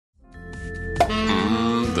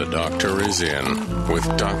The doctor is in with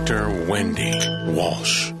Dr. Wendy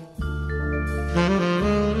Walsh.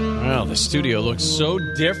 Well, the studio looks so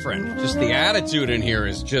different. Just the attitude in here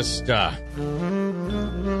is just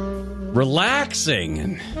relaxing.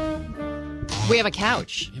 And we have a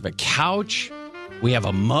couch. We have a couch. We have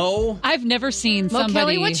a Mo. I've never seen Mo somebody.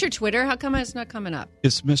 Kelly, what's your Twitter? How come it's not coming up?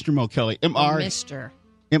 It's Mr. Mo Kelly. Mr.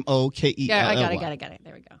 Mokelly. Yeah, I got it.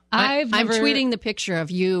 There we go. I'm tweeting the picture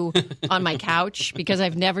of you on my couch because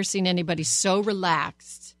I've never seen anybody so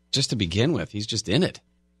relaxed. Just to begin with, he's just in it.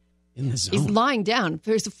 In the zone. He's lying down.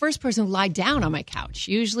 He's the first person who lied down on my couch.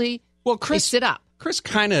 Usually, they sit up. Chris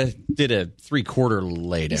kind of did a 3/4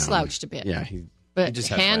 lay down. He slouched a bit. Yeah, but he just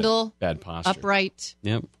handle, bad posture. upright.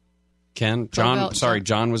 Yep.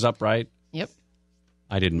 John was upright. Yep.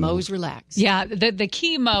 I didn't. Mo's relaxed. Yeah, the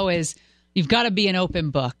key, Mo, is you've got to be an open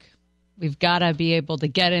book. We've got to be able to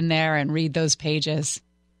get in there and read those pages.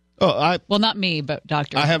 Well, not me, but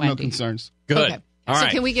Dr. I have Wendy. No concerns. Good. Okay. All so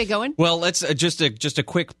right. Can we get going? Well, let's just a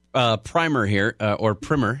quick primer here, or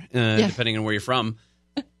primer, depending on where you're from.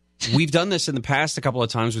 We've done this in the past a couple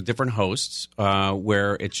of times with different hosts,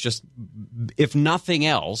 where it's just, if nothing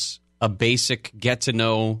else, a basic get to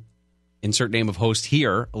know insert name of host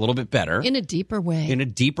here a little bit better. In a deeper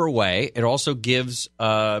way. It also gives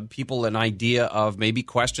people an idea of maybe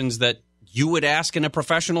questions that you would ask in a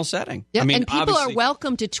professional setting. Yeah, and people are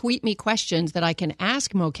welcome to tweet me questions that I can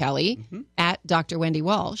ask Mo Kelly at Dr. Wendy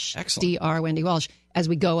Walsh. Excellent. Dr. Wendy Walsh, as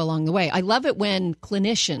we go along the way. I love it when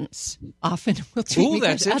clinicians often will tweet me.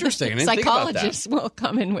 That's interesting. I didn't Psychologists will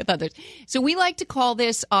come in with others. So we like to call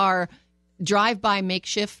this our drive-by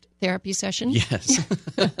makeshift therapy session. Yes.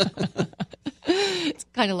 It's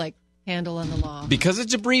kind of like handle on the law. Because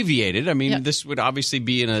it's abbreviated. I mean, This would obviously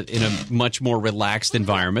be in a much more relaxed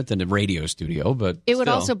environment than a radio studio, but it would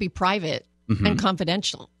also be private and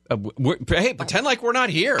confidential. Hey, pretend like we're not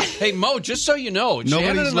here. Hey, Mo, just so you know, Nobody's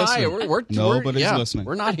Shannon and listening. Nobody's listening.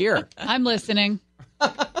 We're not here. I'm listening.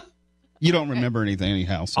 You don't remember anything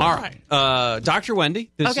anyhow. So. All right. Dr.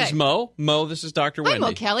 Wendy, this is Mo. Mo, this is Dr. Wendy. Hi,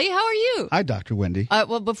 Mo Kelly. How are you? Hi, Dr. Wendy.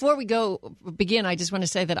 Well, before we begin, I just want to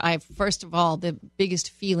say that first of all, the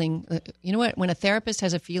biggest feeling, you know what, when a therapist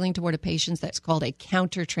has a feeling toward a patient, that's called a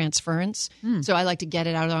countertransference. So I like to get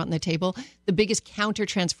it out on the table. The biggest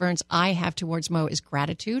countertransference I have towards Mo is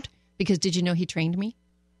gratitude, because did you know he trained me?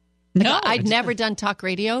 No. I'd never done talk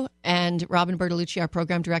radio, and Robin Bertolucci, our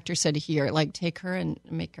program director, said, here, take her and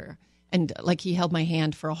make her. And he held my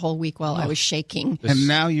hand for a whole week while I was shaking. And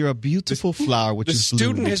now you're a beautiful flower, which is the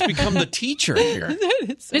student has become the teacher here.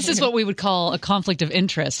 This is what we would call a conflict of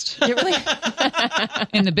interest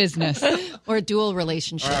in the business. Or a dual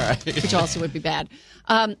relationship, which also would be bad.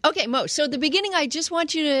 Okay, Mo, so at the beginning, I just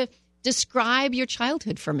want you to describe your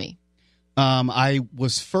childhood for me. I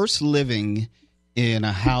was first living in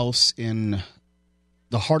a house in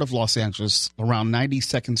the heart of Los Angeles around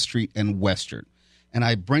 92nd Street and Western. And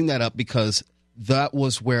I bring that up because that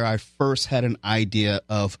was where I first had an idea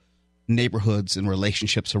of neighborhoods and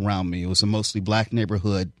relationships around me. It was a mostly black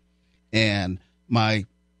neighborhood, and my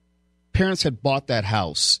parents had bought that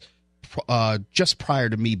house just prior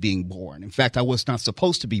to me being born. In fact, I was not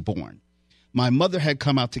supposed to be born. My mother had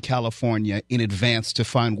come out to California in advance to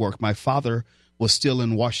find work. My father was still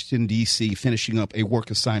in Washington, D.C., finishing up a work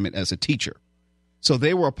assignment as a teacher. So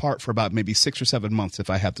they were apart for about maybe 6 or 7 months, if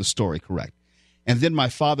I have the story correct. And then my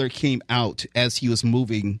father came out as he was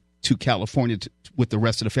moving to California with the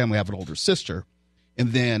rest of the family. I have an older sister.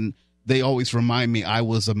 And then they always remind me I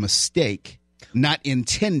was a mistake, not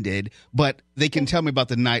intended, but they can tell me about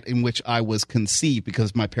the night in which I was conceived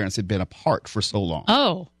because my parents had been apart for so long.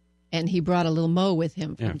 Oh. And he brought a little Mo with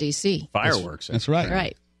him from D.C. Fireworks. That's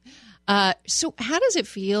right. Right. So how does it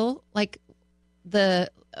feel like I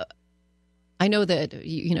know that,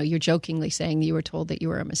 you're jokingly saying you were told that you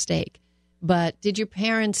were a mistake. But did your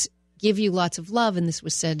parents give you lots of love, and this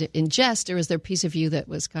was said in jest, or is there a piece of you that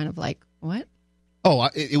was kind of like, what? Oh,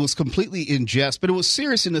 it was completely in jest, but it was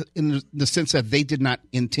serious in the sense that they did not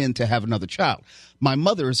intend to have another child. My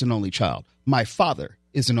mother is an only child. My father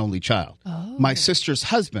is an only child. Oh. My sister's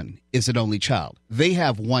husband is an only child. They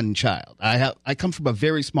have one child. I come from a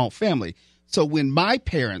very small family. So when my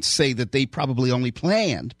parents say that they probably only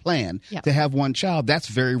planned to have one child, that's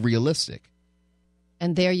very realistic.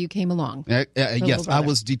 And there you came along. Yes, I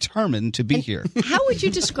was determined to be here. How would you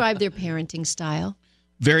describe their parenting style?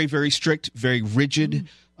 Very, very strict, very rigid.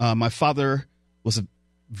 My father was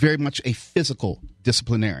very much a physical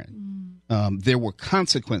disciplinarian. There were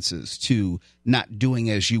consequences to not doing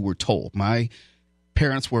as you were told. My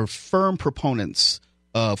parents were firm proponents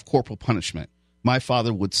of corporal punishment. My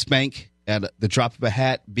father would spank at the drop of a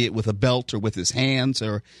hat, be it with a belt or with his hands.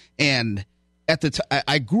 And at the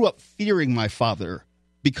I grew up fearing my father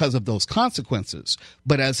because of those consequences.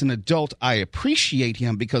 But as an adult, I appreciate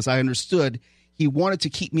him because I understood he wanted to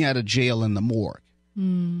keep me out of jail and the morgue.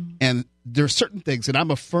 And there are certain things, and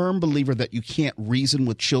I'm a firm believer that you can't reason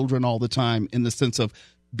with children all the time in the sense of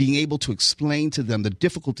being able to explain to them the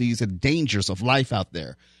difficulties and dangers of life out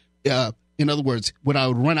there. In other words, when I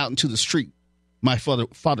would run out into the street, my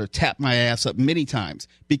father tapped my ass up many times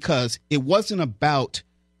because it wasn't about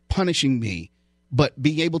punishing me, but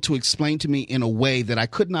being able to explain to me in a way that I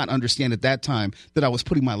could not understand at that time that I was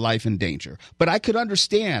putting my life in danger. But I could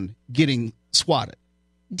understand getting swatted.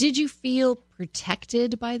 Did you feel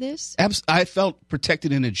protected by this? I felt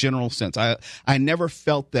protected in a general sense. I never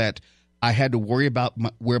felt that I had to worry about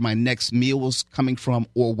where my next meal was coming from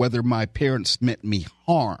or whether my parents meant me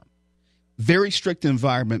harm. Very strict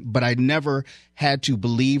environment, but I never had to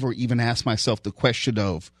believe or even ask myself the question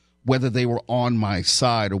of whether they were on my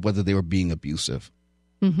side or whether they were being abusive.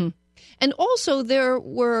 Mm-hmm. And also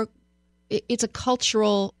it's a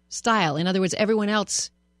cultural style. In other words, everyone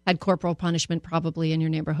else had corporal punishment probably in your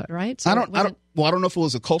neighborhood, right? So I don't know if it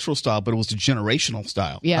was a cultural style, but it was a generational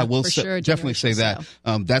style. Yeah, I will definitely say that.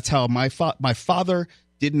 That's how my father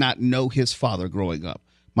did not know his father growing up.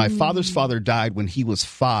 My father's father died when he was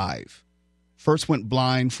 5. First went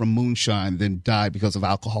blind from moonshine, then died because of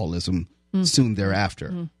alcoholism soon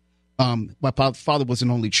thereafter. My father was an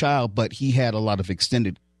only child, but he had a lot of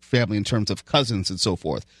extended family in terms of cousins and so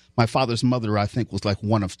forth. My father's mother, I think, was like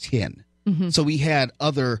one of 10. So we had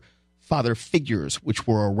other father figures which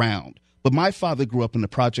were around. But my father grew up in the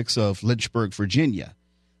projects of Lynchburg, Virginia.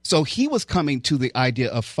 So he was coming to the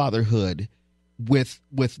idea of fatherhood with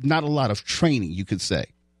not a lot of training, you could say.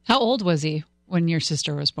 How old was he when your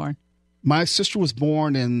sister was born? My sister was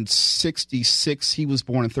born in 1966. He was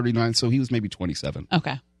born in 1939, so he was maybe 27.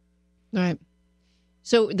 Okay. All right.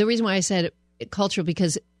 So the reason why I said cultural,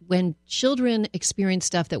 because when children experience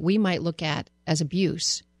stuff that we might look at as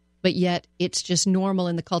abuse, but yet it's just normal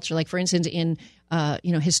in the culture. Like, for instance, in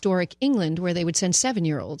historic England, where they would send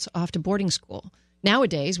 7-year-olds off to boarding school.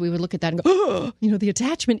 Nowadays, we would look at that and go, oh, the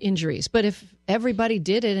attachment injuries. But if everybody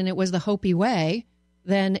did it and it was the Hopi way,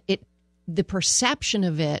 then the perception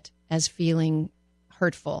of it as feeling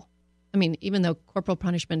hurtful. I mean, even though corporal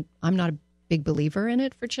punishment, I'm not a big believer in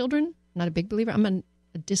it for children. I'm not a big believer. I'm a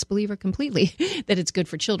disbeliever completely that it's good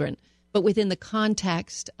for children. But within the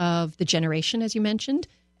context of the generation, as you mentioned,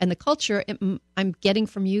 and the culture, I'm getting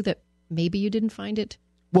from you that maybe you didn't find it.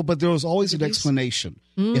 Well, but there was always an explanation.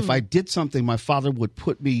 If I did something, my father would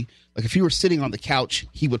put me, like if you were sitting on the couch,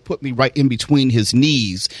 he would put me right in between his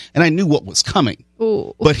knees, and I knew what was coming.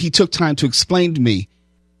 Ooh. But he took time to explain to me,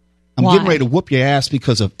 I'm getting ready to whoop your ass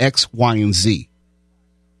because of X, Y, and Z.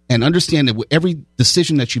 And understand that with every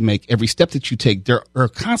decision that you make, every step that you take, there are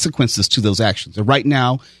consequences to those actions. And right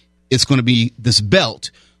now, it's going to be this belt,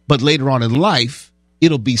 but later on in life,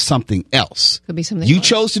 it'll be something else. Could be something you else.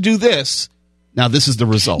 chose to do this. Now this is the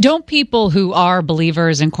result. Don't people who are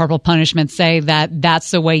believers in corporal punishment say that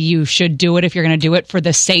that's the way you should do it if you're going to do it for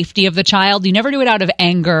the safety of the child? You never do it out of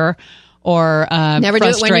anger or never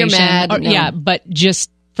frustration. Do it when you're mad. Or, no. Yeah, but just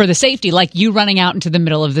for the safety, like you running out into the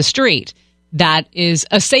middle of the street. That is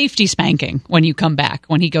a safety spanking when you come back,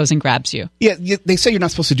 when he goes and grabs you. Yeah, they say you're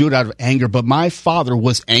not supposed to do it out of anger, but my father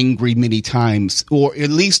was angry many times, or at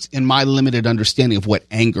least in my limited understanding of what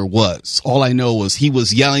anger was. All I know was he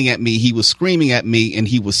was yelling at me, he was screaming at me, and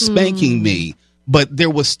he was spanking me, but there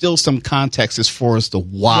was still some context as far as the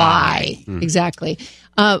why. Exactly.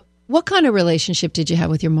 What kind of relationship did you have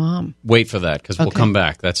with your mom? Wait for that, because we'll come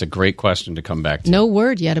back. That's a great question to come back to. No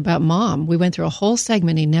word yet about mom. We went through a whole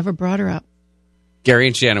segment. He never brought her up. Gary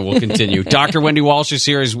and Shannon will continue. Dr. Wendy Walsh is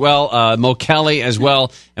here as well, Mo Kelly as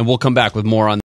well, and we'll come back with more on